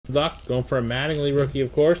luck. Going for a Mattingly rookie,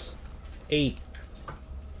 of course. 8.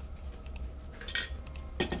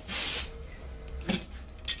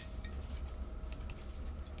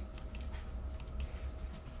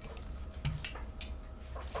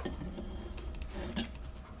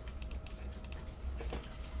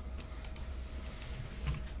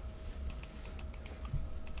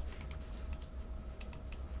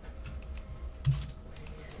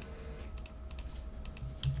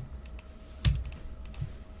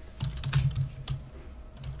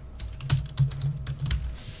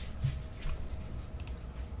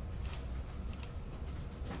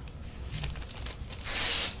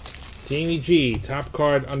 Jamie G, top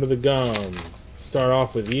card under the gum. Start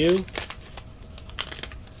off with you.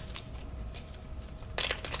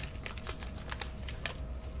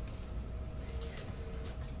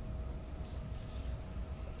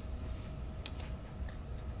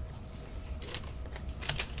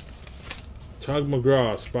 Tug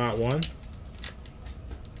McGraw, spot 1.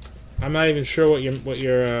 I'm not even sure what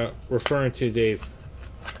you're referring to, Dave.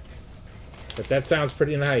 But that sounds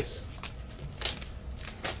pretty nice.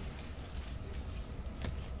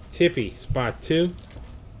 Tippy, spot 2.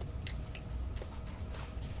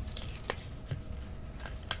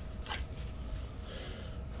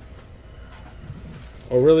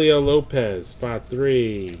 Aurelio Lopez, spot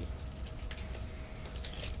 3.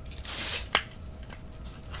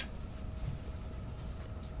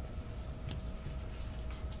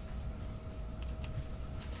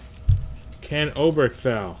 Ken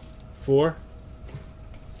Oberkfell, 4.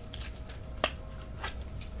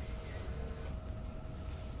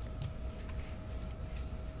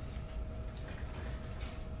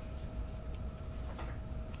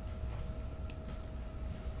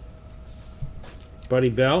 Buddy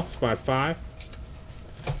Bell, spot 5.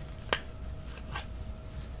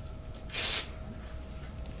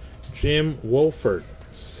 Jim Wolford,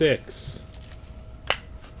 6.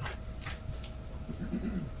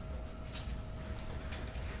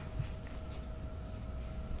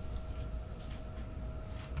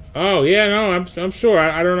 Oh yeah, no, I'm sure.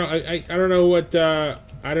 I don't know. I don't know what. I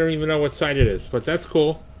don't even know what site it is, but that's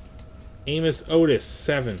cool. Amos Otis,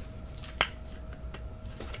 7.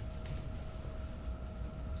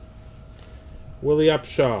 Willie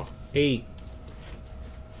Upshaw, 8.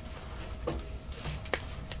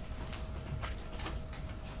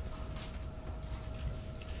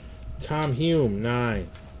 Tom Hume, 9.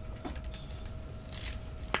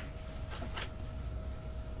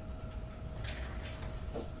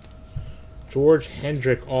 George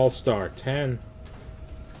Hendrick, All-Star, 10.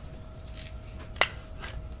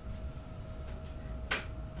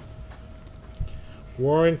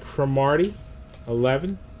 Warren Cromartie,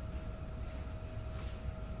 11.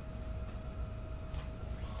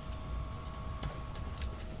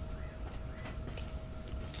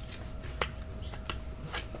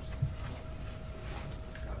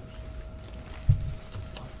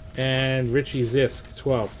 And Richie Zisk,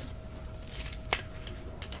 12.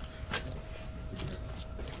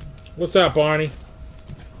 What's up, Barney?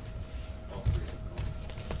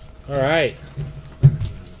 All right.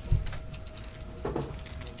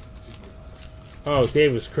 Oh,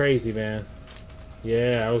 Dave was crazy, man.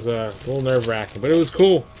 Yeah, I was a little nerve-wracking, but it was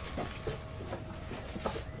cool.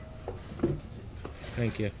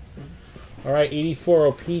 Thank you. All right,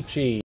 84 OPC.